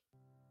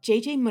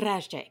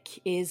Mráček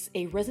is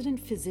a resident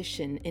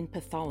physician in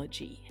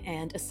pathology,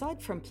 and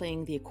aside from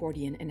playing the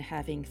accordion and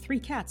having 3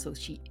 cats, so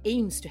she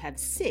aims to have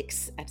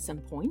 6 at some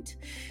point,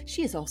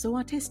 she is also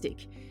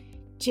autistic.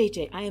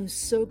 JJ, I am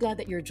so glad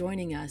that you're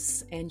joining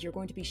us, and you're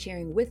going to be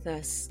sharing with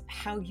us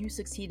how you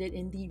succeeded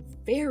in the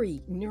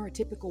very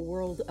neurotypical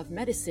world of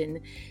medicine,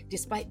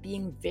 despite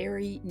being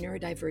very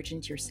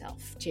neurodivergent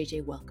yourself.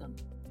 JJ, welcome.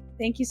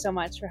 Thank you so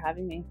much for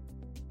having me.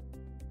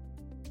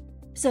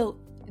 So,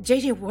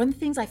 JJ, one of the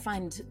things I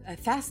find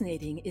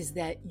fascinating is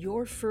that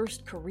your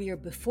first career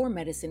before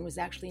medicine was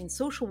actually in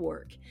social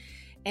work.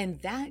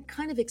 And that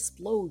kind of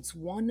explodes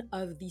one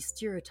of the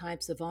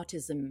stereotypes of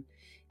autism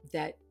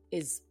that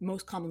is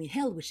most commonly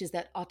held, which is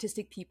that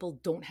autistic people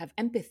don't have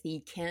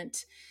empathy,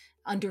 can't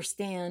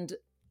understand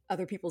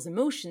other people's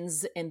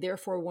emotions, and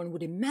therefore one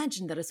would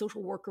imagine that a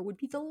social worker would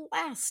be the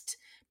last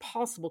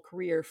possible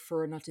career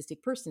for an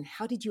autistic person.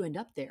 How did you end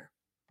up there?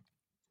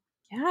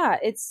 Yeah,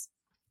 it's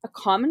a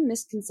common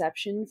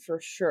misconception for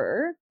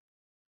sure.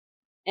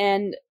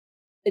 And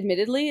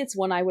admittedly, it's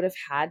one I would have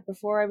had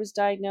before I was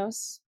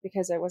diagnosed,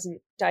 because I wasn't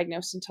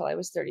diagnosed until I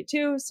was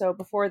 32. So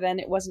before then,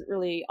 it wasn't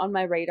really on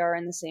my radar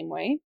in the same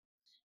way.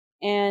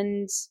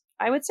 And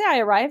I would say I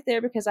arrived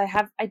there because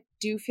I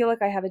do feel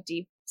like I have a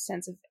deep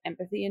sense of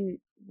empathy and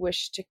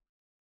wish to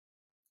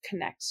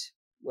connect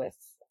with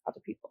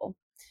other people.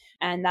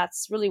 And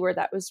that's really where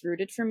that was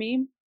rooted for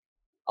me.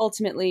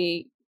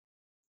 Ultimately,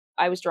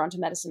 I was drawn to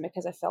medicine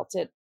because I felt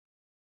it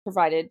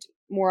provided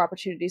more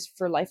opportunities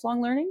for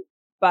lifelong learning.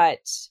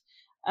 But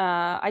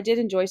I did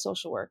enjoy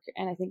social work,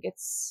 and I think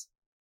it's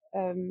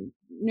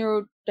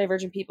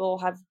neurodivergent people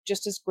have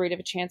just as great of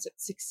a chance at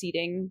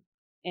succeeding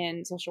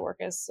in social work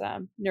as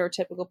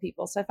neurotypical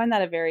people. So I find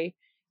that a very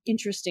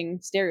interesting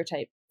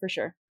stereotype for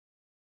sure.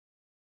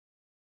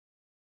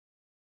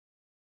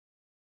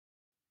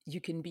 You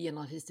can be an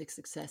autistic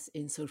success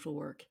in social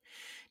work.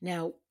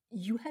 Now,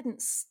 you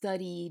hadn't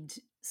studied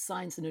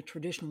science in a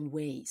traditional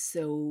way.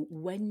 So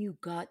when you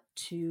got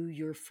to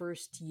your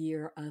first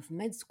year of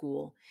med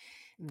school,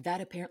 that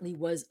apparently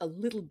was a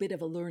little bit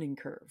of a learning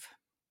curve.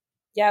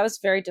 Yeah, it was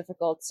very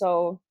difficult.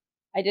 So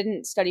I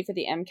didn't study for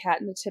the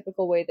MCAT in the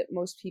typical way that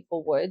most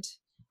people would.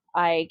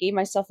 I gave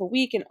myself a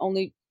week and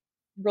only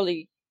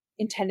really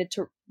intended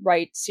to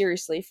write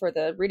seriously for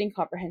the reading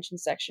comprehension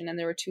section. And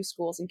there were 2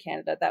 schools in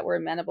Canada that were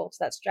amenable to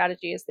that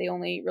strategy, as they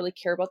only really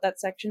care about that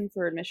section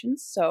for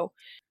admissions. So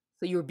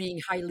you were being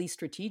highly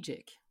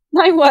strategic.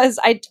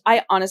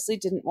 I honestly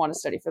didn't want to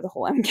study for the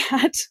whole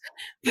MCAT,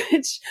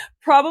 which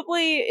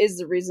probably is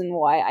the reason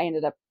why I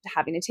ended up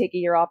having to take a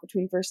year off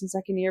between first and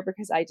second year,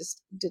 because I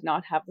just did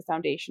not have the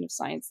foundation of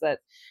science that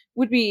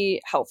would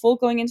be helpful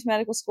going into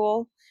medical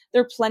school.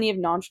 There are plenty of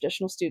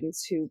non-traditional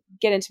students who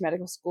get into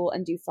medical school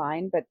and do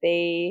fine, but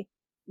they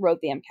wrote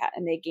the MCAT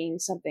and they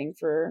gained something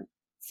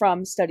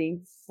from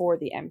studying for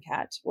the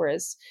MCAT,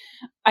 whereas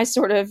I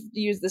sort of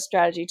used this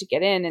strategy to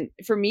get in. And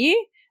for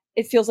me,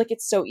 it feels like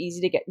it's so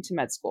easy to get into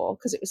med school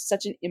because it was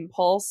such an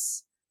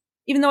impulse.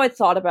 Even though I'd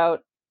thought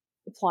about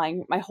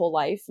applying my whole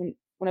life, and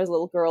when I was a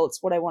little girl,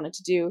 it's what I wanted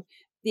to do.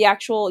 The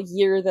actual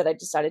year that I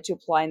decided to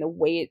apply and the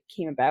way it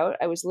came about,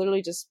 I was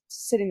literally just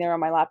sitting there on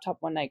my laptop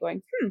one night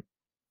going,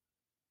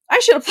 I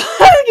should apply.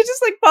 It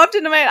just like popped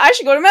into I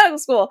should go to medical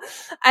school.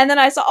 And then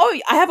I saw,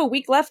 I have a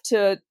week left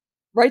to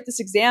write this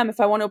exam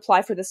if I want to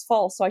apply for this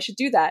fall. So I should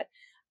do that.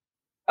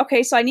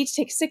 Okay, so I need to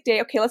take a sick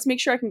day. Okay, let's make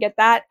sure I can get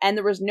that. And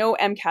there was no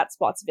MCAT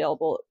spots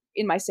available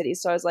in my city.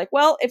 So I was like,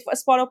 well, if a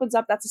spot opens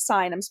up, that's a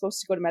sign I'm supposed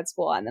to go to med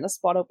school. And then a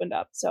spot opened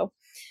up. So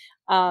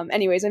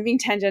anyways, I'm being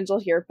tangential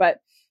here. But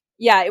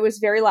yeah, it was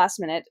very last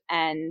minute.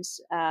 And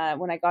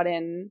when I got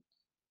in,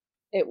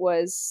 it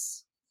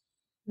was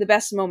the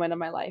best moment of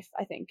my life,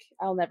 I think.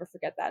 I'll never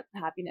forget that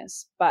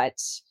happiness. But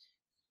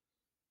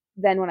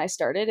then when I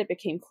started, it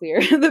became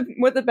clear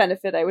what the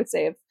benefit, I would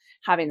say, of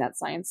having that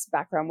science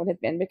background would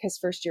have been, because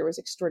first year was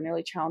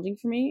extraordinarily challenging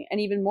for me,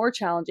 and even more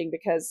challenging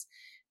because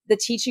the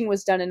teaching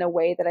was done in a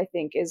way that I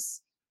think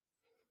is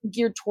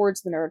geared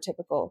towards the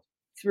neurotypical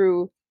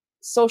through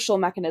social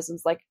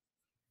mechanisms like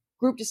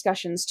group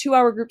discussions,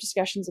 2-hour group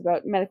discussions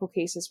about medical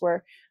cases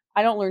where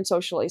I don't learn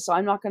socially. So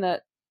I'm not going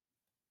to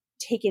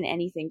take in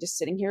anything just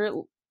sitting here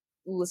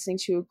listening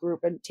to a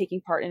group and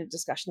taking part in a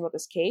discussion about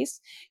this case.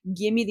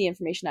 Give me the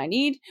information I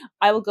need.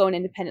 I will go and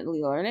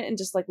independently learn it, and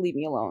just like leave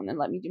me alone and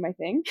let me do my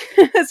thing.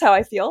 That's how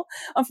I feel.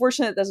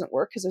 Unfortunately, it doesn't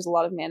work because there's a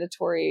lot of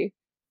mandatory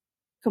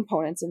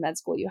components in med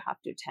school you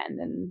have to attend.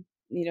 And,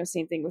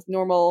 same thing with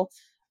normal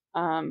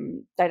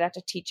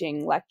didactic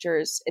teaching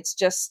lectures.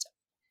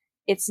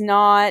 It's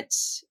not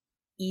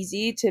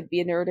easy to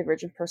be a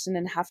neurodivergent person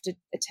and have to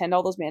attend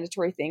all those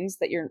mandatory things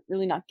that you're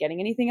really not getting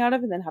anything out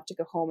of, and then have to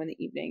go home in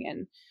the evening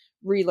and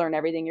relearn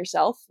everything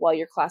yourself while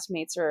your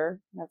classmates are,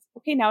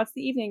 okay, now it's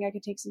the evening, I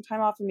could take some time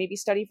off and maybe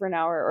study for an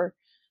hour, or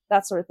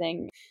that sort of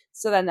thing.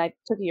 So then I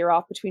took a year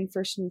off between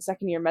first and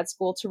second year med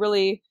school to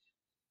really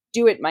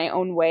do it my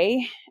own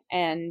way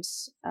and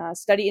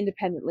study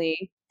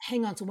independently.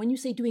 Hang on. So when you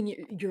say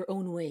doing your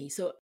own way,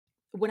 so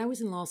when I was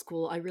in law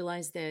school, I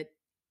realized that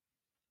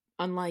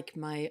unlike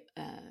my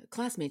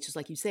classmates, just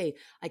like you say,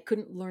 I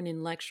couldn't learn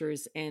in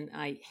lectures and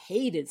I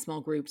hated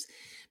small groups.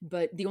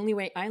 But the only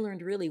way I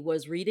learned really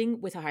was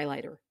reading with a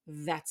highlighter.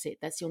 That's it.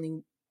 That's the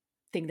only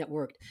thing that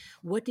worked.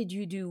 What did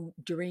you do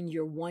during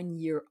your 1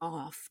 year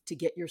off to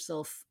get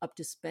yourself up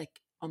to spec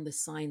on the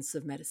science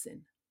of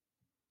medicine?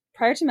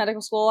 Prior to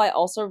medical school, I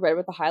also read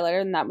with a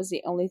highlighter, and that was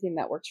the only thing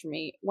that worked for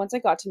me. Once I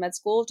got to med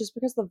school, just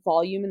because the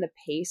volume and the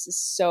pace is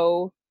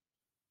so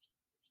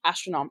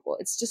astronomical,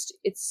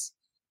 it's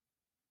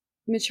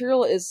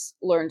material is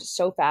learned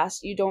so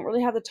fast. You don't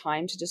really have the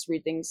time to just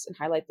read things and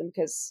highlight them,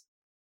 because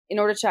in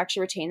order to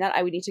actually retain that,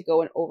 I would need to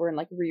go and over and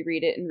like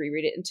reread it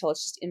until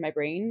it's just in my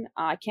brain.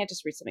 I can't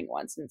just read something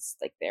once and it's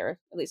like there.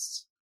 At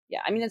least, yeah.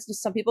 I mean,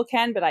 some people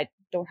can, but I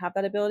don't have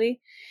that ability.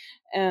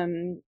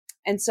 And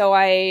so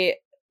I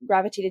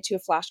gravitated to a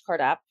flashcard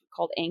app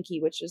called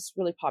Anki, which is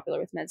really popular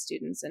with med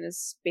students and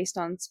is based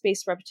on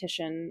spaced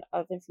repetition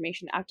of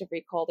information, active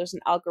recall. There's an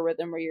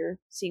algorithm where you're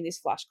seeing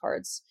these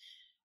flashcards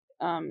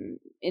in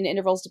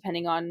intervals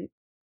depending on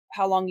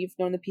how long you've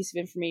known the piece of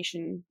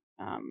information,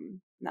 and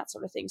that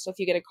sort of thing. So if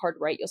you get a card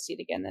right, you'll see it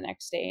again the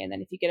next day, and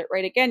then if you get it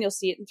right again, you'll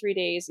see it in 3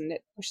 days, and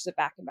it pushes it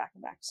back and back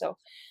and back. So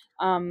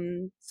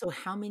So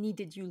how many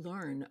did you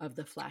learn of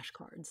the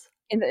flashcards?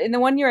 in the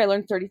 1 year, I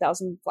learned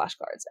 30,000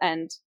 flashcards,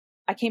 and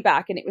I came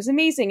back, and it was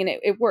amazing, and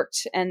it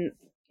worked. And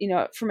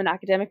from an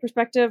academic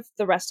perspective,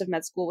 the rest of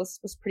med school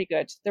was pretty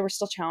good. There were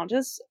still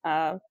challenges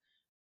from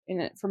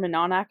a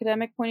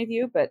non-academic point of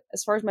view, but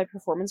as far as my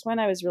performance went,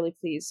 I was really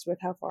pleased with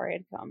how far I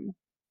had come.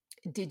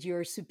 Did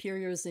your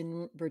superiors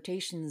in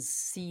rotations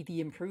see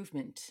the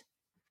improvement?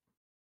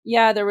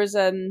 Yeah, there was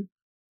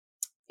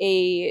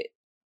a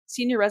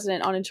senior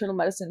resident on internal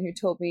medicine who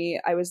told me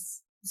I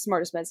was the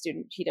smartest med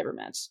student he'd ever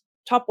met.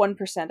 Top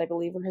 1%, I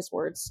believe, were his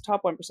words.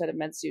 Top 1% of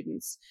med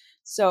students.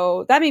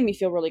 So that made me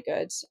feel really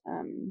good.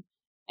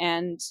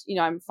 And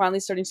I'm finally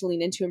starting to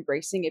lean into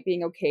embracing it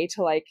being okay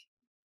to like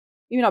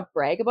maybe not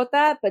brag about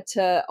that, but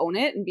to own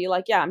it and be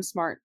like, yeah, I'm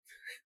smart.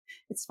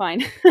 It's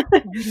fine.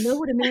 You know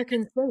what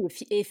Americans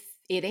say, if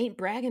it ain't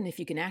bragging, if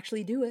you can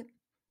actually do it.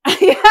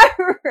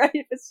 Yeah,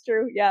 right. It's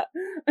true. Yeah.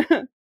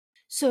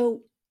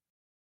 So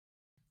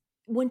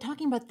when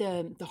talking about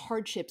the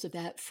hardships of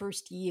that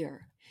first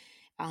year,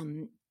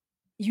 um,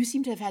 you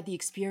seem to have had the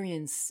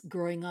experience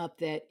growing up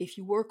that if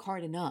you work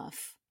hard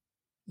enough,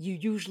 you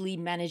usually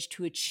manage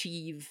to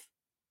achieve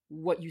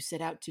what you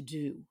set out to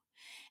do.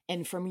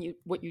 And from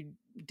what you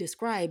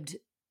described,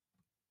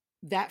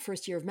 that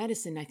first year of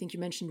medicine, I think you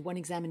mentioned one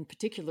exam in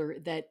particular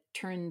that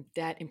turned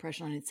that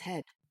impression on its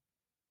head.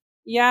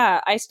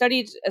 Yeah, I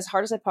studied as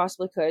hard as I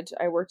possibly could.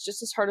 I worked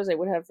just as hard as I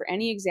would have for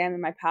any exam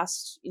in my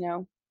past,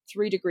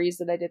 3 degrees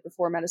that I did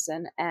before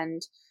medicine,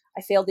 and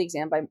I failed the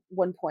exam by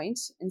 1 point.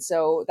 And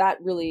so that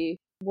really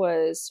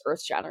was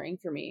earth shattering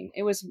for me.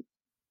 It was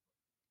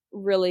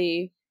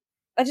really,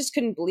 I just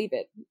couldn't believe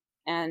it.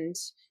 And,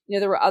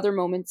 there were other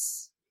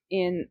moments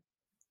in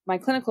my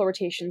clinical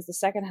rotations, the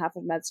second half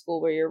of med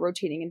school, where you're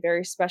rotating in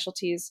various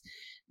specialties,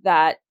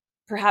 that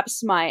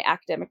perhaps my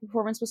academic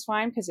performance was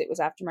fine because it was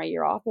after my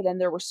year off, but then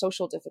there were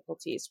social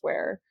difficulties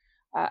where,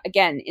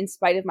 again, in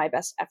spite of my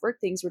best effort,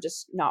 things were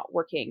just not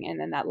working. And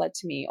then that led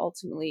to me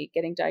ultimately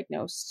getting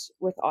diagnosed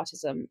with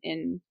autism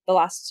in the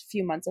last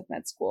few months of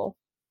med school.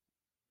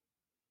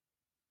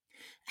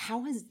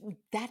 How has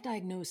that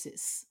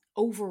diagnosis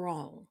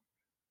overall,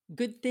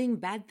 good thing,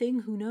 bad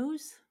thing, who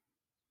knows?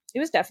 It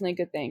was definitely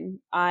a good thing.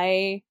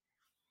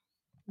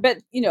 But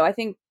I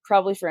think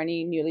probably for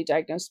any newly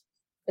diagnosed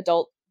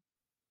adult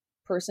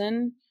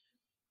person,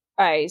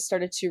 I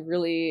started to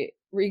really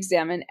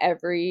re-examine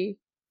every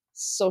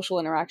social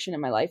interaction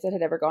in my life that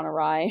had ever gone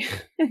awry.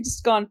 And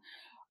just gone,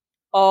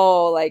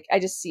 oh, like I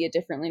just see it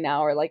differently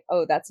now, or like,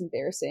 oh, that's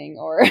embarrassing,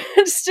 or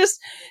it's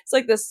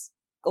like this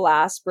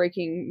glass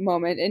breaking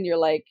moment, and you're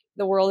like,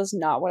 the world is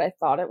not what I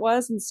thought it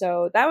was. And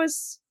so that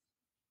was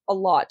a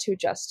lot to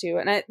adjust to,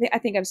 and I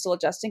think I'm still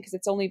adjusting because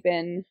it's only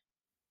been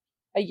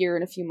a year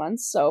and a few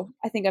months, so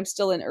I think I'm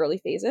still in early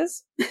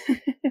phases.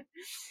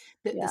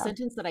 The Yeah.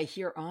 sentence that I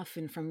hear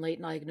often from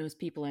late diagnosed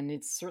people, and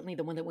it's certainly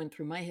the one that went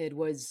through my head,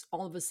 was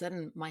all of a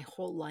sudden my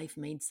whole life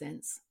made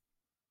sense.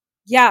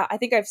 Yeah, I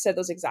think I've said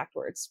those exact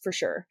words for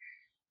sure.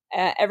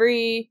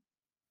 Every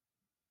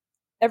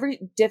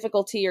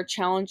difficulty or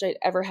challenge I'd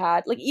ever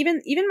had, like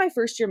even my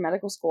first year of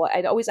medical school,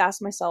 I'd always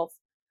ask myself,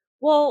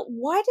 well,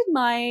 why did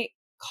my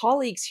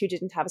colleagues who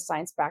didn't have a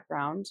science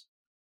background,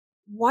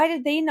 why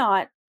did they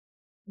not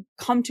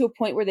come to a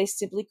point where they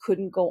simply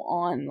couldn't go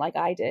on like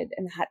I did,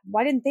 and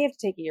why didn't they have to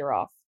take a year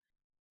off?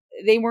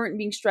 They weren't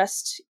being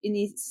stressed in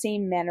the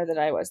same manner that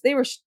I was. They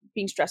were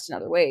being stressed in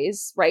other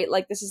ways, right?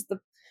 Like this is the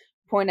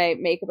point I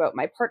make about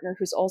my partner,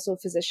 who's also a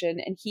physician,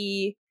 and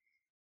he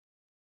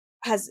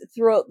has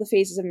throughout the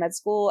phases of med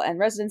school and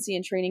residency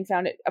and training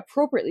found it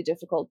appropriately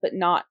difficult, but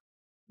not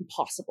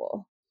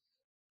impossible.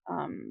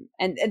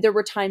 And there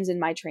were times in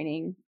my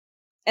training,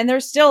 and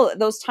those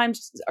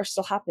times are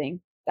still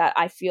happening, that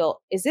I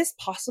feel, is this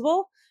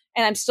possible?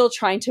 And I'm still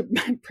trying to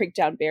break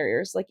down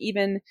barriers. Like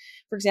even,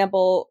 for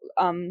example,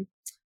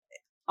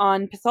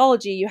 on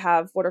pathology, you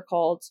have what are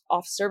called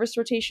off-service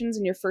rotations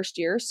in your first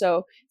year.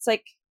 So it's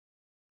like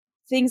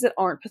things that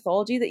aren't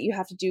pathology that you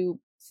have to do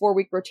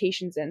 4-week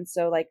rotations in.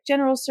 So like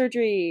general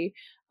surgery,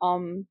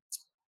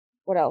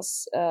 what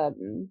else?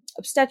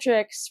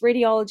 Obstetrics,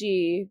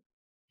 radiology,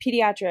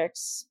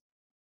 pediatrics,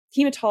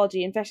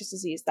 hematology, infectious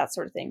disease, that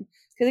sort of thing.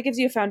 Because it gives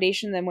you a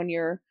foundation. Then when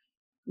you're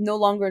no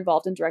longer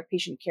involved in direct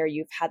patient care,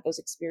 you've had those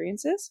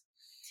experiences.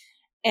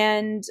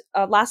 And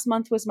last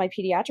month was my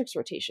pediatrics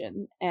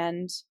rotation.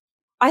 And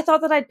I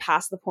thought that I'd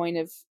passed the point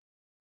of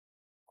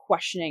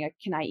questioning,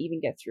 can I even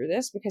get through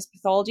this? Because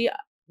pathology,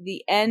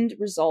 the end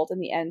result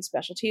and the end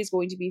specialty is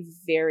going to be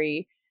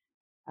very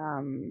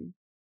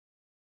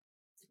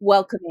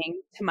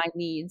welcoming to my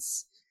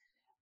needs.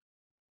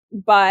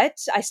 But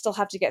I still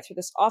have to get through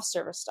this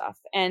off-service stuff.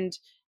 And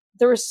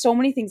there were so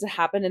many things that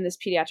happened in this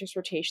pediatrics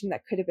rotation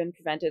that could have been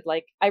prevented.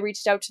 Like, I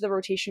reached out to the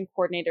rotation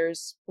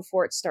coordinators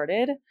before it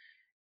started.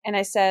 And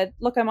I said,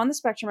 look, I'm on the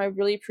spectrum. I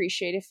really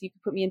appreciate if you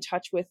could put me in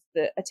touch with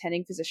the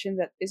attending physician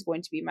that is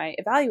going to be my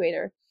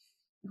evaluator,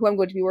 who I'm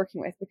going to be working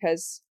with,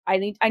 because I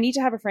need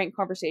to have a frank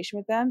conversation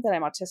with them that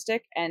I'm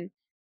autistic. And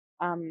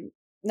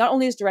not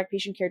only is direct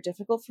patient care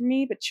difficult for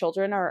me, but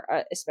children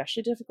are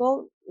especially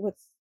difficult. With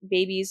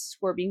babies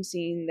who are being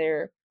seen,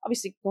 they're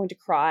obviously going to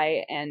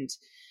cry, and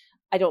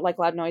I don't like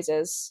loud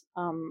noises.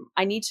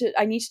 I need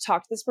to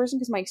talk to this person,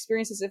 because my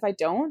experience is if I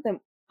don't,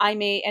 then I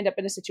may end up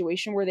in a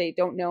situation where they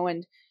don't know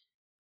and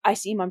I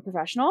seem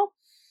unprofessional.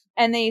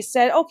 And they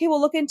said, okay,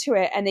 we'll look into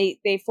it. And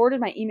they forwarded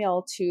my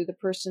email to the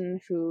person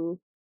who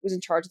was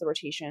in charge of the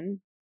rotation.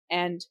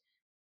 And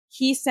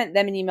he sent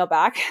them an email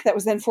back that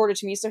was then forwarded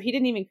to me. So he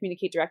didn't even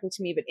communicate directly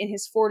to me, but in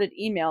his forwarded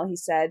email, he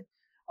said,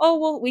 oh,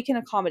 well, we can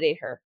accommodate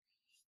her.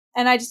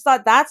 And I just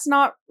thought, that's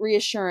not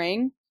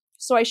reassuring.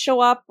 So I show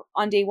up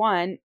on day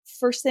one.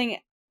 First thing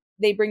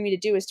they bring me to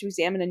do is to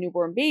examine a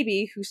newborn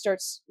baby who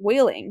starts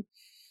wailing.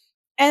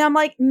 And I'm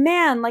like,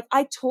 man, like,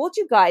 I told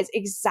you guys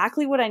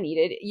exactly what I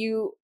needed.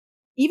 You,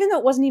 even though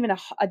it wasn't even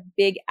a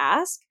big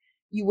ask,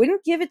 you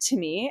wouldn't give it to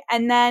me.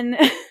 And then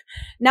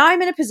now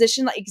I'm in a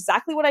position, like,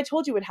 exactly what I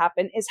told you would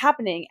happen is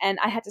happening. And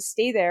I had to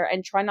stay there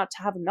and try not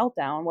to have a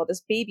meltdown while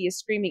this baby is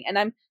screaming. And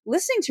I'm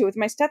listening to it with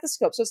my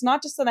stethoscope. So it's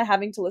not just that I'm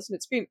having to listen to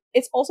it scream.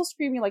 It's also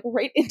screaming like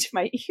right into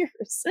my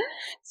ears.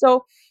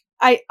 So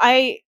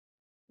I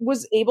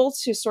was able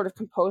to sort of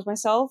compose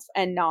myself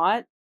and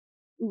not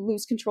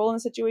lose control in the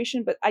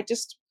situation. But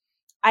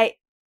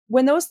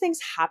when those things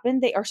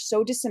happen, they are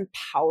so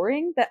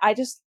disempowering that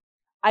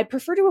I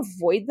prefer to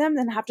avoid them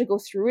than have to go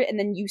through it. And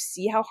then you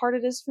see how hard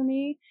it is for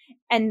me.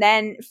 And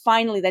then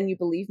finally, then you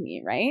believe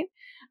me. Right.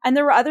 And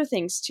there were other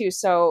things too.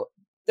 So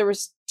there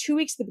was 2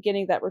 weeks at the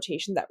beginning of that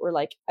rotation that were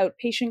like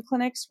outpatient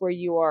clinics where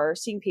you are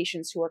seeing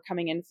patients who are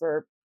coming in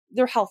for,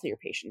 they're healthier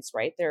patients,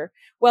 right? They're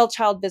well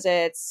child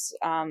visits,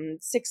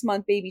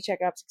 6-month baby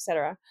checkups,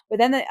 etc. But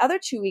then the other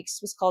 2 weeks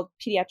was called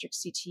pediatric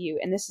CTU.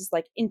 And this is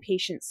like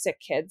inpatient sick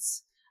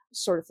kids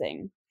sort of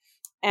thing.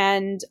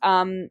 And,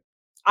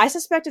 I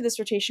suspected this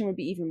rotation would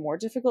be even more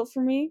difficult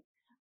for me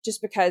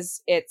just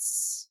because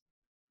it's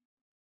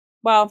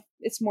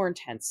more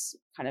intense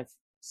kind of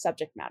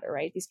subject matter,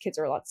 right? These kids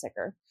are a lot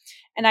sicker.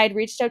 And I had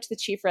reached out to the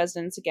chief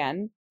residents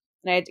again,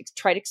 and I had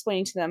tried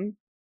explaining to them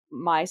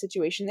my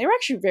situation. They were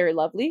actually very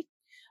lovely.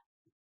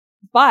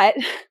 But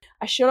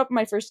I showed up on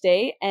my first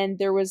day, and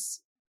there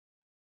was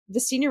the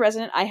senior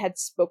resident I had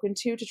spoken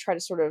to try to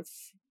sort of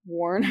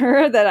warn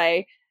her that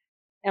I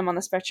am on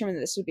the spectrum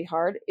and this would be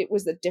hard. It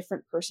was a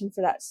different person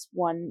for that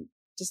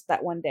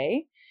one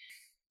day.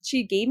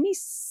 She gave me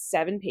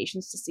 7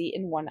 patients to see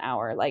in 1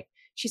 hour. Like,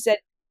 she said,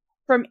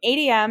 from 8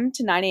 a.m.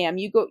 to 9 a.m.,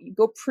 you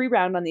go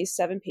pre-round on these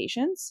 7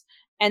 patients,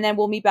 and then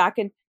we'll meet back.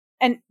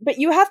 But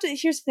you have to,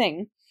 here's the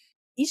thing.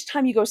 Each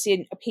time you go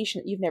see a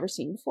patient that you've never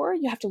seen before,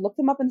 you have to look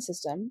them up in the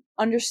system,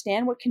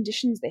 understand what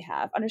conditions they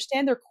have,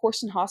 understand their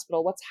course in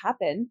hospital, what's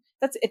happened.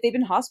 That's if they've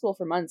been in hospital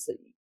for months,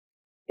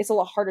 it's a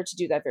lot harder to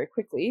do that very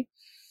quickly.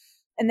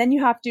 And then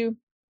you have to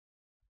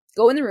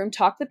go in the room,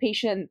 talk to the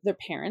patient, their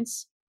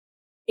parents,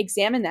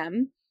 examine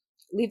them,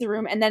 leave the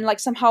room, and then like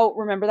somehow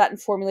remember that and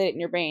formulate it in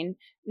your brain.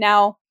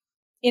 Now,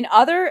 in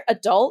other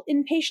adult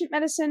inpatient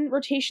medicine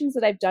rotations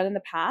that I've done in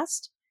the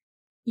past,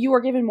 you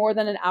are given more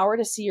than an hour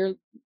to see your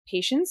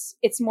patients.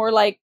 It's more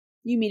like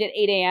you meet at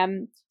 8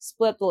 a.m.,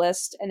 split up the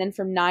list, and then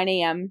from 9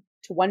 a.m.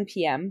 to 1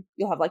 p.m.,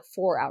 you'll have like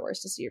 4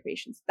 hours to see your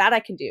patients. That I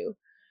can do.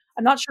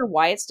 I'm not sure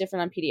why it's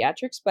different on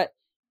pediatrics, but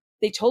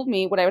they told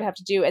me what I would have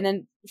to do. And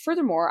then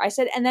furthermore, I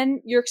said, and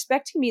then you're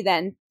expecting me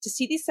then to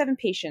see these 7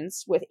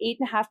 patients with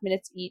 8.5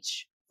 minutes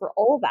each for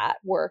all that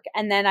work.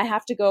 And then I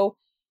have to go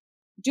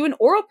do an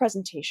oral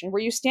presentation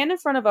where you stand in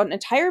front of an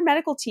entire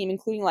medical team,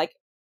 including like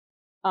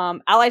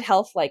allied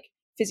health, like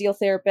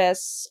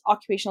physiotherapists,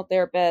 occupational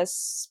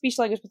therapists, speech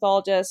language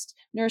pathologists,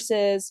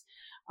 nurses,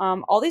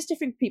 all these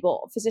different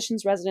people,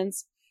 physicians,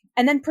 residents,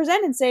 and then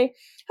present and say,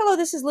 hello,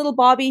 this is little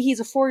Bobby. He's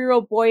a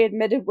 4-year-old boy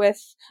admitted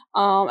with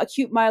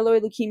acute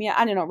myeloid leukemia.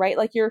 I don't know, right?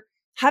 Like, you're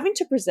having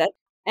to present.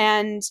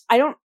 And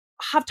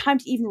have time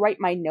to even write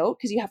my note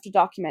because you have to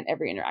document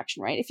every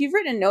interaction, right? If you've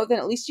written a note, then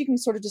at least you can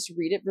sort of just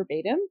read it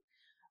verbatim.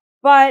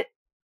 But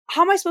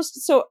how am I supposed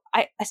to? So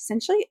I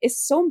essentially, it's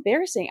so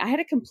embarrassing. I had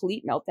a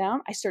complete meltdown.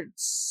 I started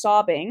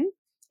sobbing.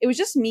 It was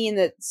just me and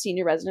the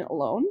senior resident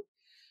alone.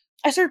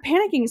 I started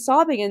panicking,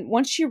 sobbing, and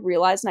once she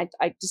realized, and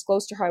I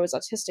disclosed to her I was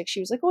autistic, she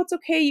was like, "Oh, it's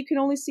okay. You can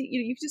only see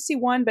you can just see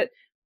one." But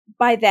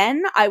by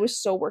then, I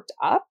was so worked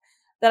up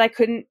that I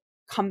couldn't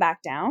come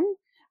back down.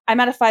 I'm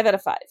at a 5 out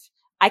of 5.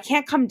 I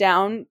can't come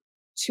down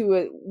to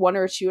a 1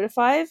 or a 2 out of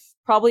 5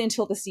 probably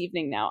until this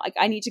evening now. Like,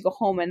 I need to go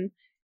home and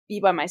be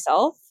by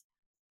myself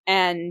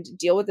and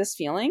deal with this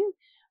feeling.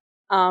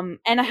 And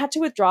I had to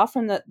withdraw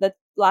from the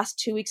last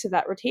 2 weeks of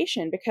that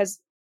rotation because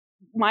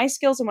my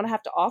skills and what I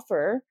have to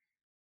offer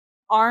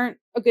aren't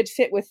a good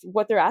fit with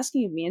what they're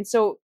asking of me. And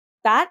so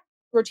that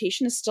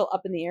rotation is still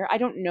up in the air. I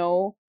don't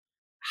know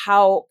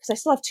how, because I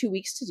still have 2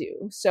 weeks to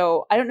do.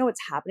 So I don't know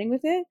what's happening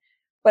with it.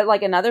 But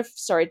like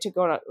sorry to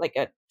go on like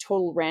a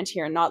total rant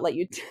here and not let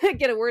you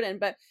get a word in,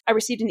 but I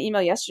received an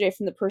email yesterday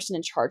from the person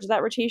in charge of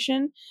that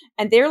rotation,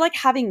 and they're like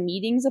having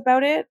meetings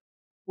about it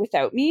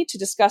without me to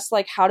discuss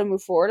like how to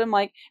move forward. I'm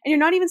like, and you're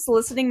not even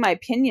soliciting my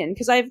opinion,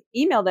 because I've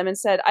emailed them and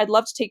said, I'd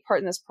love to take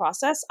part in this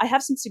process. I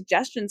have some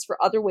suggestions for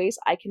other ways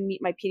I can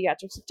meet my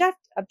pediatric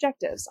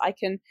objectives. I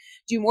can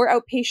do more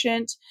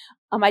outpatient.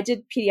 I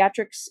did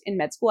pediatrics in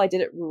med school. I did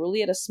it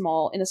rurally in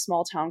a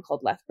small town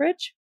called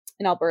Lethbridge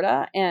in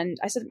Alberta. And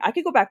I said, I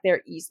could go back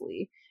there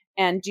easily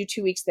and do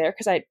 2 weeks there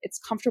because it's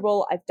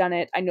comfortable. I've done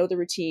it. I know the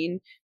routine.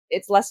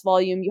 It's less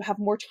volume. You have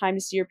more time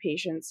to see your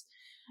patients.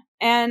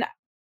 And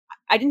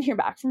I didn't hear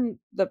back from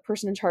the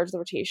person in charge of the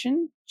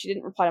rotation. She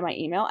didn't reply to my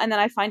email. And then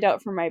I find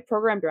out from my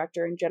program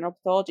director in general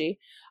pathology,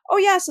 oh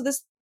yeah, so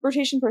this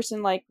rotation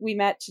person, like, we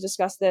met to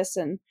discuss this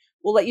and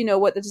we'll let you know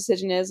what the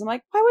decision is. I'm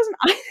like, why wasn't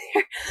I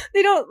there?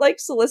 They don't like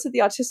solicit the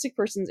autistic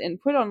person's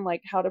input on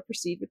like how to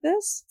proceed with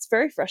this. It's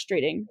very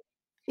frustrating.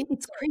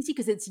 It's crazy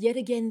because it's yet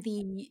again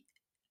the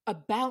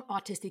about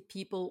autistic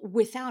people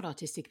without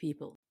autistic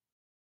people.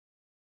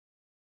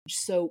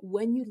 So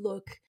when you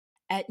look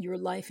at your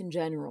life in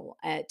general,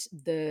 at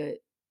the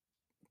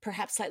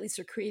perhaps slightly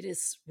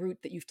circuitous route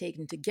that you've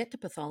taken to get to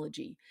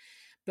pathology,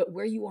 but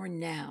where you are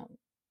now,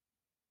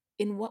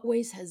 in what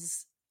ways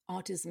has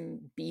autism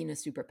been a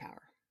superpower?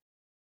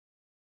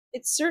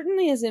 It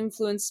certainly has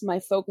influenced my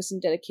focus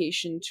and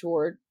dedication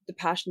toward the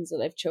passions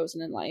that I've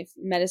chosen in life.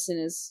 Medicine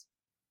is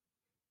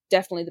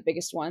definitely the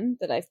biggest one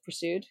that I've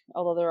pursued,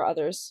 although there are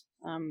others.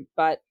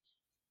 But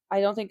I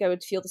don't think I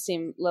would feel the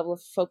same level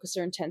of focus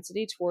or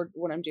intensity toward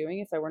what I'm doing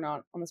if I were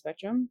not on the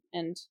spectrum.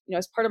 And,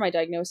 as part of my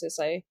diagnosis,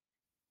 I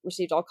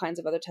received all kinds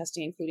of other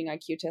testing, including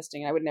IQ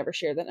testing. I would never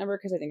share that number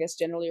because I think that's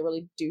generally a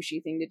really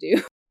douchey thing to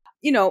do.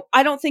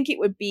 I don't think it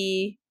would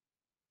be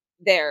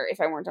there if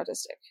I weren't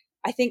autistic.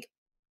 I think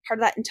part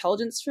of that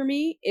intelligence for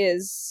me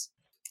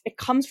it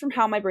comes from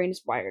how my brain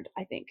is wired,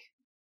 I think.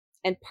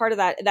 And part of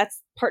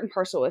that's part and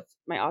parcel with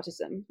my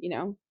autism.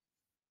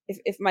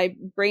 If my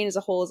brain as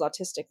a whole is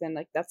autistic, then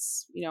like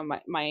that's,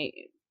 my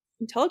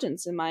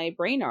intelligence and my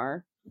brain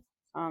are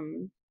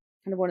kind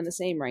of one and the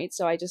same, right?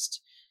 So I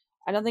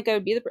don't think I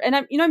would be and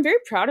I'm very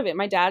proud of it.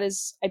 My dad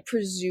is, I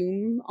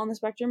presume, on the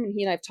spectrum, and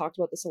he and I've talked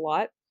about this a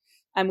lot,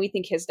 and we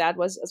think his dad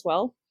was as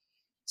well.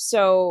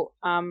 So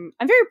I'm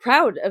very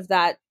proud of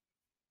that.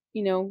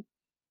 I'm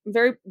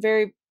very,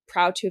 very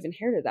proud to have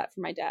inherited that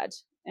from my dad,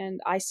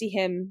 and I see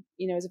him,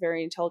 as a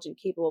very intelligent,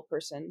 capable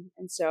person,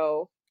 and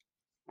so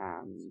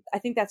I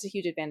think that's a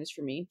huge advantage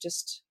for me,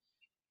 just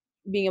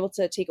being able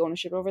to take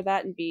ownership over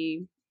that and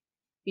be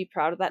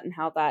proud of that and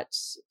how that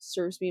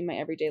serves me in my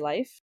everyday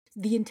life.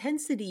 The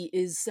intensity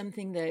is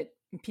something that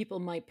people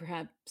might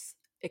perhaps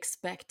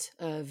expect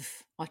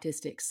of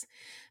autistics,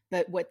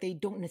 but what they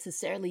don't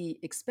necessarily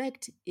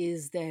expect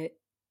is that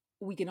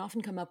we can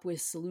often come up with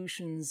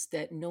solutions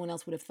that no one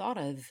else would have thought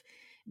of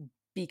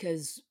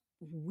because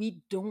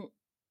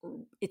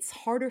it's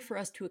harder for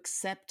us to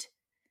accept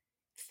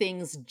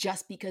things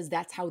just because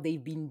that's how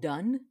they've been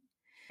done.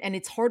 And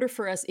it's harder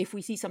for us if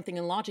we see something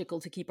illogical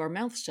to keep our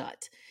mouths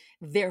shut.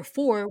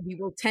 Therefore, we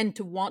will tend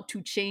to want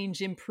to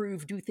change,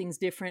 improve, do things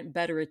different,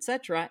 better,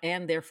 etc.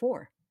 And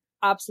therefore,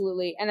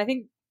 absolutely. And I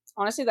think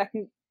honestly that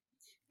can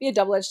be a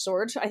double-edged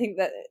sword. I think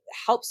that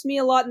helps me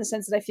a lot in the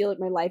sense that I feel like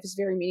my life is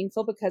very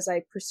meaningful because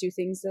I pursue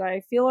things that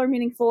I feel are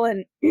meaningful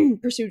and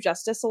pursue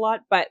justice a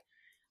lot. But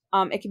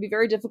it can be a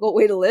very difficult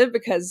way to live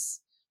because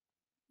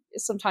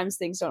sometimes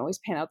things don't always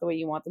pan out the way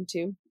you want them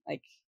to.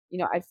 Like,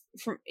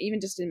 even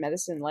just in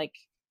medicine, like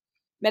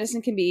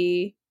medicine can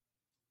be,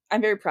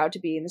 I'm very proud to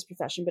be in this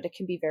profession, but it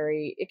can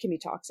be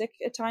toxic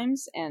at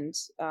times. And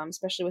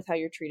especially with how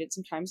you're treated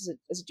sometimes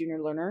as a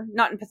junior learner,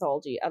 not in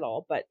pathology at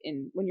all, but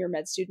when you're a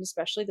med student,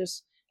 especially,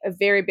 there's a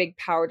very big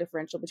power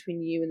differential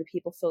between you and the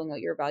people filling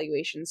out your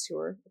evaluations who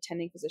are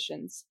attending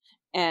physicians.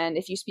 And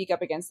if you speak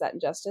up against that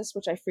injustice,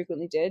 which I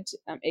frequently did,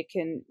 it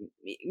can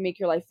make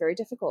your life very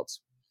difficult.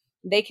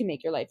 They can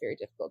make your life very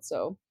difficult.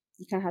 So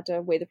you kind of have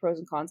to weigh the pros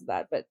and cons of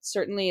that. But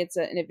certainly it's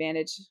an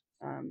advantage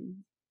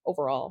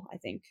overall, I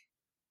think.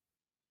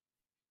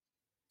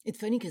 It's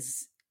funny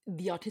because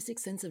The autistic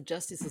sense of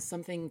justice is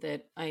something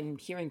that I'm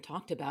hearing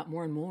talked about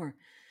more and more,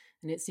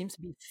 and it seems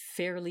to be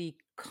fairly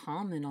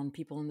common on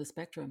people on the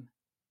spectrum.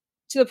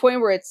 To the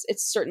point where it's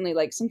certainly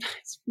like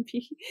sometimes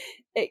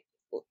it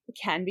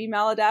can be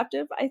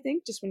maladaptive, I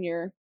think, just when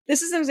you're,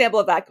 this is an example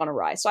of that gone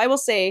awry. So I will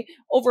say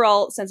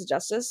overall sense of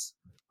justice,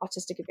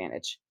 autistic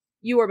advantage.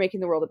 You are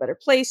making the world a better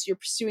place. You're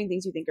pursuing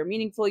things you think are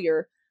meaningful.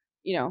 You're,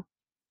 you know,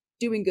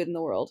 doing good in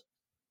the world.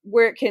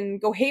 Where it can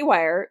go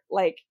haywire,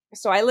 like,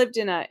 so I lived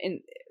in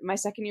my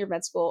second year of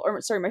med school,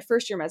 or sorry, my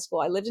first year of med school,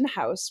 I lived in a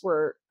house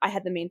where I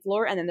had the main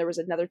floor and then there was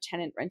another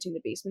tenant renting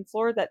the basement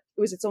floor that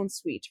it was its own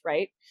suite,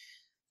 right?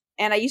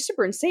 And I used to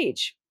burn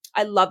sage.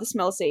 I love the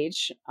smell of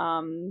sage.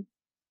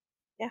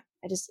 Yeah,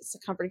 it's a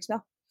comforting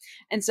smell.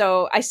 And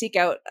so I seek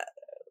out,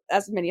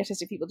 as many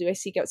autistic people do, I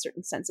seek out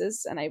certain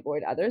senses and I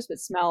avoid others. But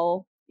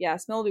smell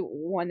will be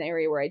one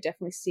area where I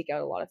definitely seek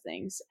out a lot of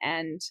things.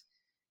 And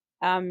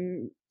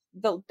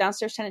the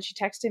downstairs tenant, she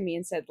texted me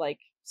and said, like,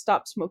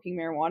 stop smoking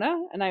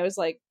marijuana. And I was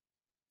like,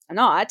 I'm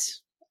not.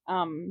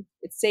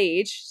 It's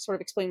sage. Sort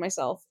of explained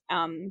myself.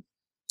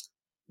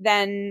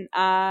 Then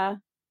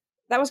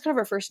that was kind of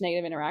our first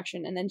negative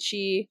interaction. And then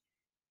she,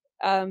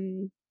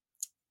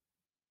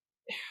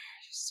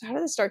 so how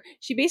did this start?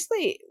 She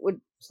basically would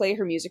play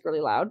her music really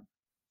loud.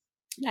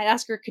 And I'd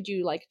ask her, could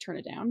you like turn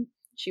it down?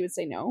 She would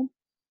say no.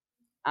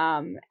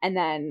 And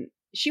then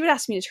she would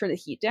ask me to turn the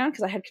heat down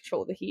because I had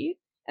control of the heat.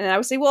 And then I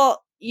would say,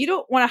 well, you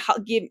don't want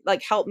to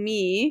help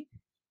me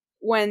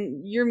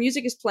when your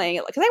music is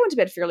playing. Because I went to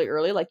bed fairly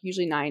early, like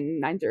usually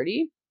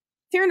 9:30.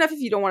 Fair enough if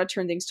you don't want to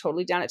turn things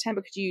totally down at 10,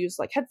 but could you use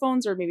like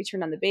headphones or maybe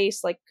turn on the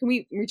bass? Like, can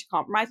we reach a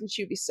compromise? And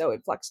she would be so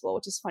inflexible,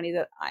 which is funny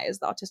that I, as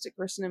the autistic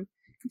person, am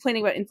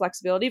complaining about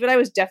inflexibility, but I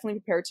was definitely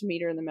prepared to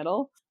meet her in the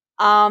middle.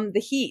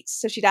 The heat.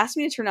 So she'd ask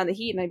me to turn on the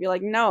heat and I'd be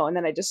like, no. And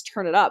then I just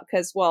turn it up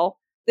because, well,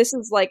 this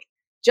is like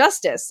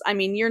justice. I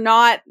mean, you're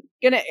not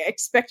going to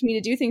expect me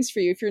to do things for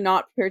you if you're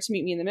not prepared to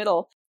meet me in the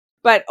middle.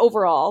 But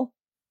overall,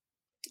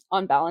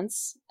 on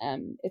balance,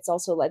 it's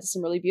also led to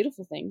some really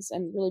beautiful things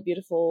and really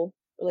beautiful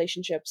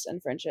relationships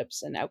and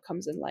friendships and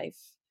outcomes in life.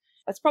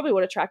 That's probably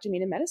what attracted me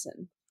to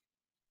medicine.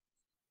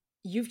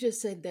 You've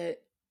just said that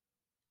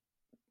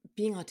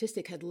being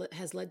autistic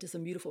has led to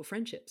some beautiful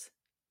friendships.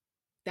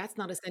 That's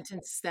not a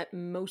sentence that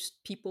most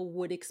people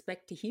would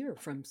expect to hear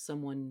from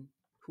someone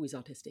who is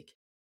autistic.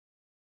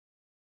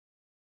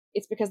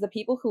 It's because the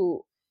people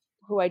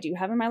who I do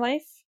have in my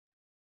life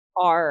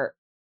are,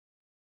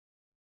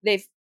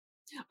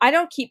 I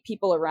don't keep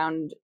people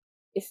around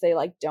if they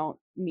like don't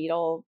meet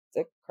all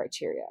the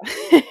criteria.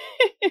 There's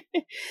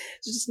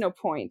just no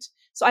point.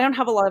 So I don't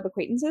have a lot of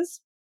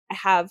acquaintances.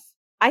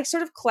 I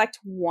sort of collect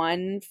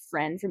one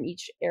friend from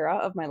each era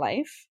of my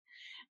life,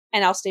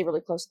 and I'll stay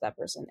really close to that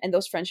person. And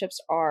those friendships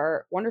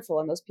are wonderful,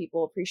 and those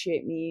people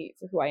appreciate me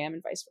for who I am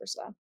and vice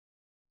versa.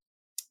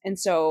 And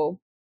so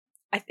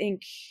I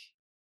think,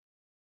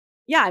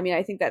 yeah, I mean,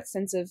 I think that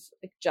sense of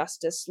like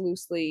justice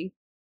loosely,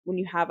 when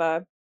you have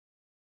a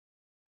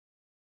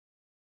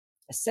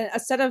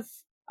set of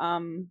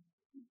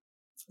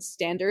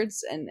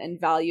standards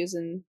and values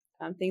and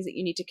things that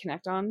you need to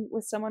connect on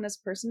with someone as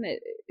a person,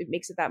 it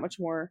makes it that much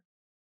more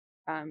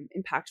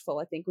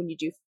impactful, I think, when you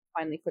do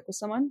finally click with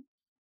someone.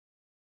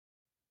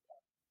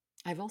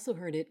 I've also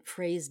heard it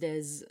phrased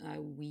as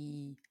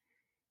we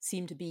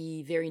seem to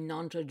be very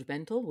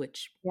non-judgmental,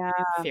 which Yeah.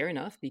 fair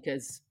enough,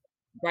 because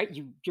right,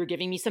 you're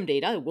giving me some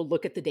data. We'll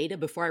look at the data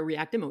before I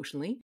react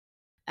emotionally,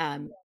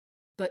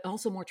 but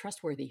also more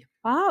trustworthy.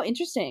 Oh,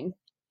 interesting.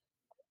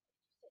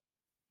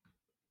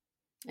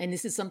 And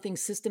this is something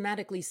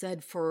systematically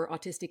said for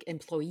autistic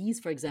employees,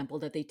 for example,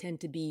 that they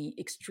tend to be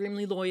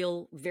extremely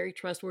loyal, very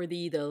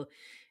trustworthy. The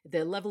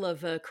level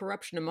of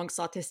corruption amongst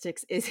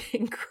autistics is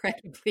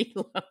incredibly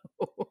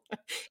low.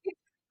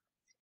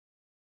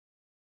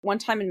 One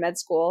time in med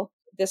school,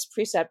 this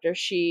preceptor,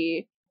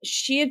 she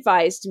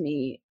advised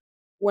me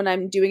when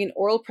I'm doing an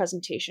oral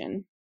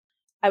presentation.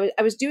 I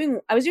was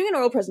doing an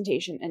oral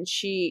presentation and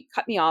she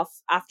cut me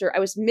off after I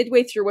was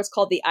midway through what's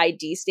called the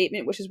ID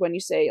statement, which is when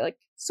you say like,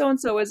 so and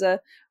so is a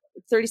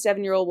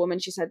 37-year-old woman.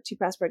 She's had 2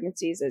 past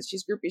pregnancies.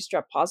 She's group B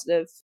strep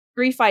positive.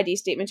 Brief ID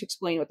statement to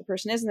explain what the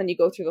person is, and then you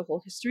go through the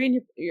whole history.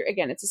 And you're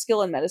again, it's a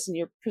skill in medicine.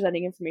 You're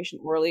presenting information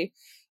orally.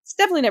 It's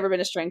definitely never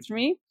been a strength for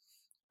me.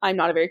 I'm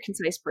not a very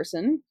concise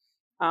person.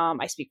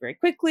 I speak very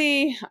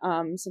quickly.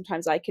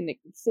 Sometimes I can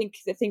think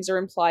that things are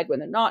implied when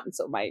they're not, and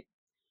so my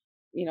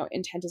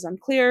intent is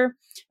unclear.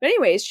 But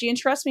anyways, she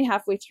interrupts me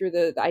halfway through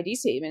the ID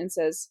statement and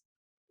says,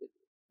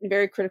 in a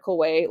very critical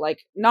way, like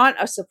not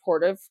a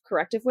supportive,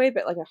 corrective way,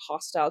 but like a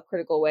hostile,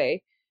 critical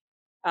way,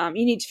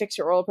 you need to fix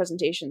your oral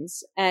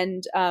presentations.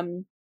 And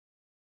I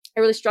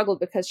really struggled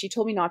because she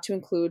told me not to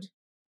include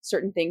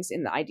certain things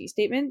in the ID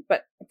statement,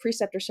 but a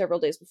preceptor several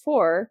days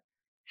before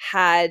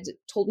had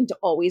told me to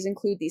always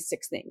include these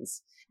 6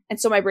 things.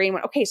 And so my brain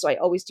went, okay, so I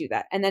always do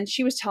that. And then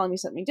she was telling me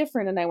something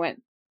different, and I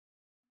went,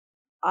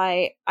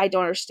 I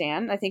don't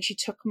understand. I think she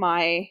took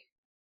my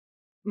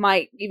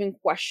even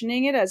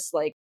questioning it as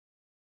like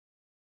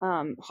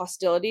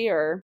hostility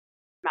or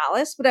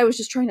malice, but I was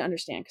just trying to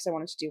understand because I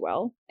wanted to do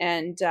well.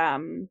 And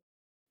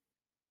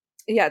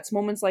yeah, it's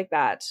moments like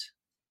that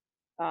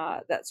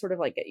that sort of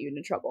like get you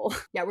into trouble.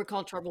 Yeah, we're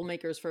called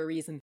troublemakers for a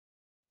reason.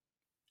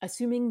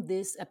 Assuming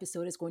this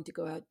episode is going to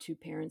go out to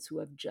parents who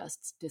have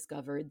just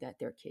discovered that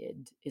their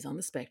kid is on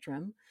the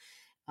spectrum,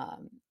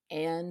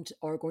 and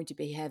are going to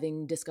be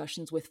having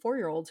discussions with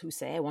 4-year-olds who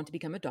say, I want to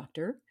become a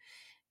doctor,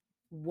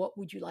 what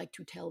would you like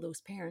to tell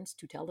those parents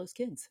to tell those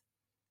kids?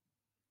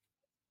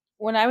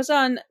 When I was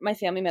on my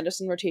family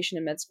medicine rotation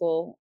in med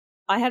school,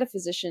 I had a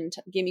physician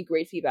give me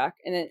great feedback.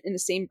 And in the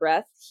same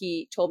breath,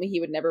 he told me he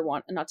would never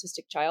want an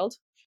autistic child.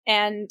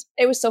 And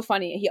it was so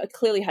funny. He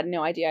clearly had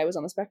no idea I was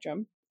on the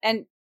spectrum.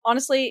 And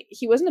honestly,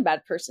 he wasn't a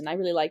bad person. I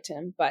really liked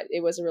him, but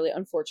it was a really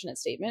unfortunate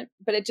statement.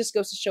 But it just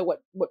goes to show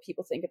what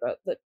people think about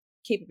the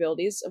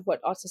capabilities of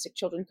what autistic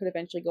children could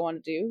eventually go on to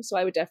do. So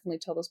I would definitely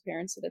tell those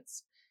parents that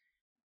it's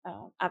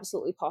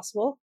absolutely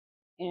possible,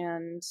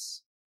 and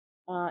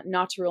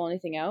not to rule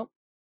anything out.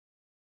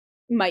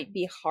 Might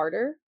be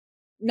harder,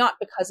 not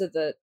because of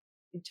the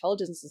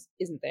intelligence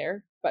isn't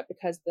there, but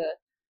because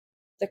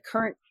the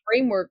current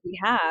framework we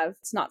have,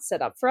 it's not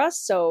set up for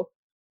us. So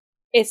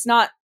it's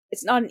not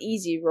an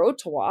easy road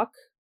to walk.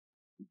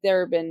 There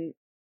have been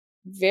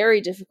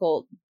very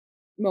difficult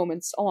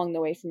moments along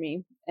the way for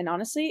me. And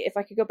honestly, if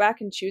I could go back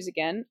and choose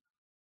again,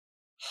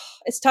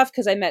 it's tough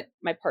because I met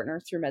my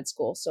partner through med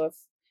school. So if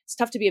it's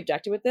tough to be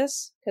objective with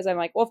this, because I'm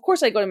like, well, of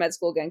course I'd go to med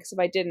school again, because if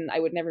I didn't, I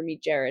would never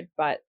meet Jared.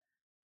 But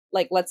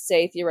like, let's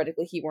say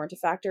theoretically he weren't a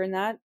factor in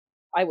that,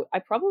 I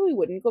probably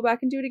wouldn't go back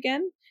and do it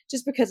again,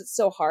 just because it's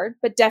so hard.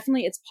 But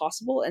definitely it's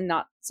possible, and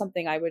not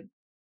something I would,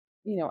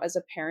 as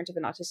a parent of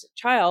an autistic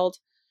child,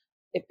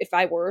 if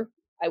I were,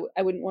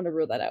 I wouldn't want to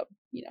rule that out.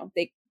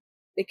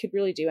 They could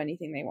really do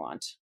anything they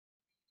want.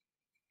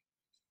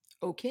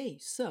 Okay,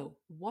 so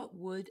what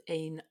would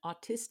an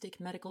autistic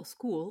medical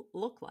school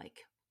look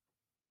like?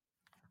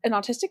 An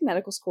autistic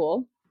medical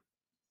school,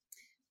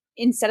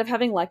 instead of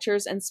having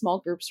lectures and small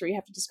groups where you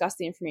have to discuss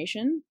the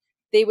information,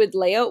 they would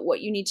lay out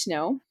what you need to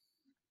know.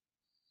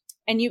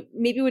 And you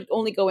maybe would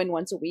only go in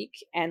once a week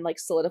and like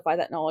solidify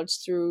that knowledge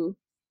through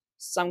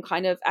some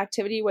kind of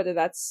activity, whether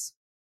that's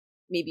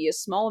maybe a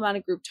small amount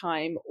of group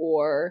time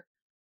or,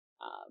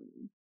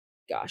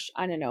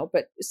 I don't know.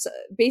 But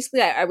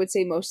basically, I would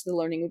say most of the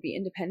learning would be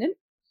independent.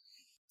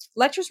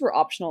 Lectures were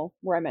optional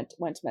where I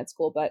went to med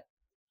school, but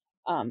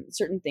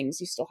certain things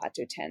you still had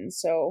to attend.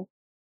 So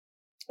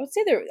I would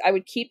say I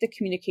would keep the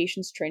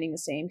communications training the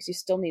same, because you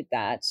still need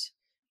that.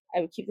 I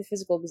would keep the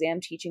physical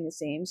exam teaching the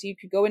same. So you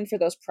could go in for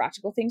those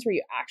practical things where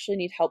you actually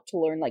need help to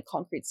learn like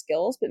concrete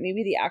skills, but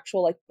maybe the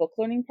actual like book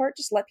learning part,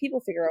 just let people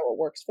figure out what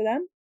works for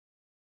them.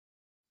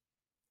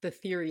 The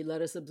theory,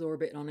 let us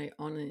absorb it on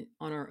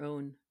our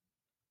own.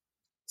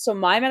 So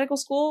my medical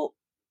school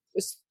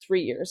was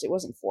 3 years. It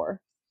wasn't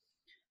 4.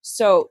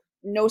 So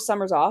no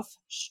summers off,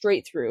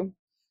 straight through.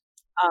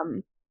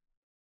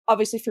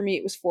 Obviously for me,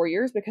 it was 4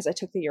 years because I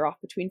took the year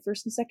off between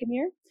first and second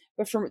year.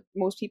 But for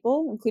most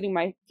people, including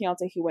my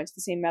fiance who went to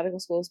the same medical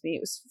school as me,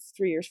 it was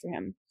 3 years for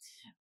him.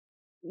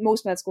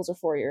 Most med schools are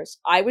 4 years.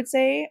 I would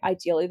say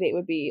ideally they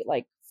would be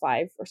like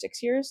 5 or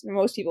 6 years. And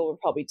most people would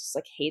probably just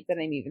like hate that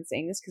I'm even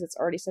saying this, because it's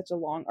already such a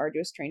long,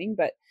 arduous training.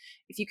 But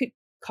if you could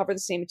cover the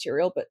same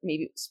material, but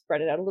maybe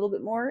spread it out a little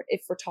bit more,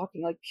 if we're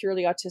talking like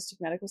purely autistic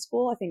medical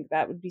school, I think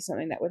that would be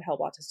something that would help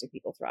autistic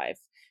people thrive.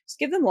 Just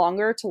give them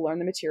longer to learn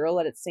the material,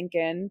 let it sink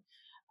in.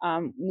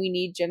 We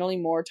need generally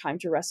more time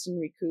to rest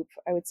and recoup,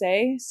 I would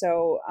say.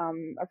 So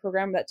a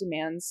program that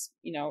demands,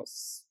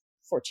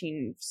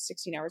 14,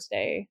 16 hours a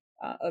day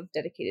of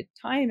dedicated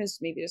time is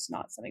maybe just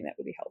not something that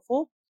would be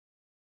helpful.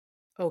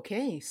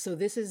 Okay, so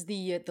this is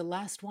the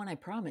last one, I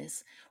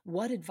promise.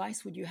 What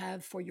advice would you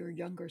have for your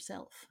younger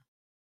self?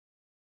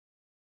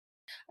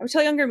 I would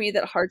tell younger me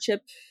that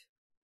hardship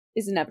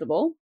is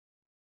inevitable,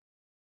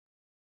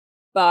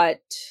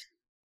 but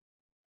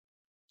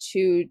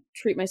to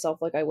treat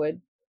myself like I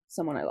would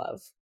someone I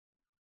love.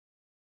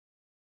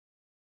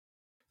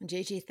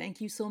 JJ,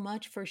 thank you so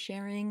much for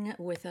sharing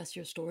with us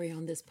your story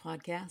on this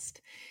podcast,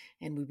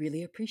 and we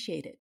really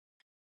appreciate it.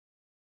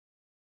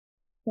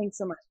 Thanks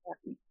so much for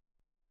having me.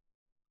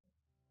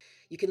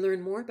 You can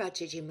learn more about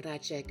JJ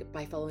Mráček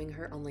by following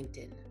her on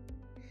LinkedIn.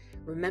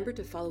 Remember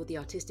to follow the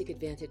Autistic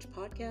Advantage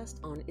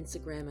podcast on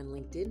Instagram and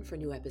LinkedIn for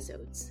new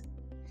episodes.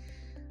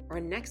 Our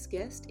next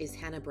guest is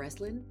Hannah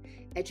Breslin,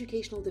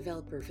 educational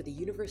developer for the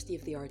University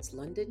of the Arts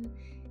London,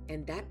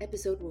 and that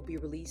episode will be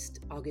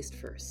released August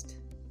 1st.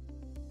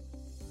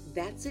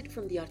 That's it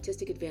from the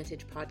Autistic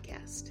Advantage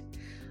podcast.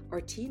 Our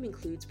team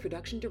includes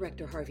production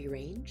director Harvey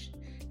Range,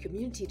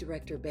 community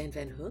director Ben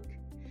Van Hook,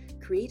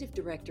 creative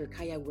director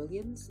Kaya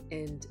Williams,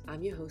 and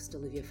I'm your host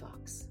Olivia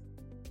Fox.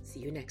 See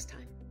you next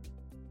time.